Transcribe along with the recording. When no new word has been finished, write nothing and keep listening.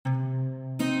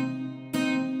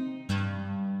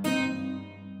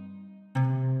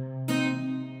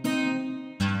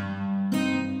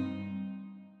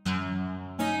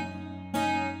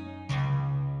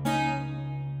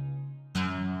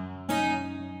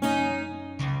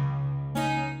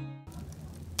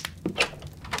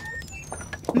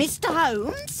Mr.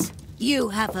 Holmes, you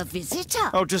have a visitor.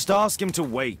 Oh, just ask him to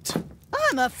wait.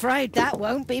 I'm afraid that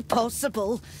won't be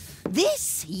possible.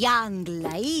 This young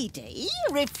lady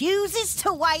refuses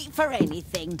to wait for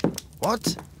anything.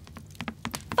 What?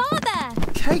 Father!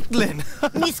 Katelyn!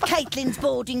 Miss Katelyn's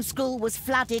boarding school was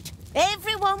flooded.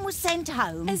 Everyone was sent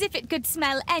home. As if it could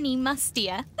smell any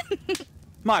mustier.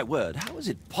 My word, how is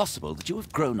it possible that you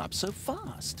have grown up so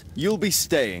fast? You'll be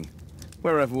staying.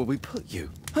 Wherever will we put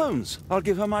you? Holmes, I'll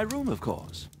give her my room, of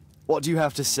course. What do you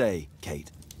have to say,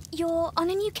 Kate? You're on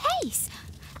a new case.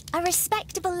 A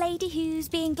respectable lady who's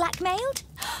being blackmailed?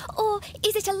 Or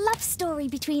is it a love story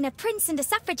between a prince and a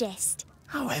suffragist?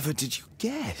 However did you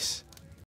guess?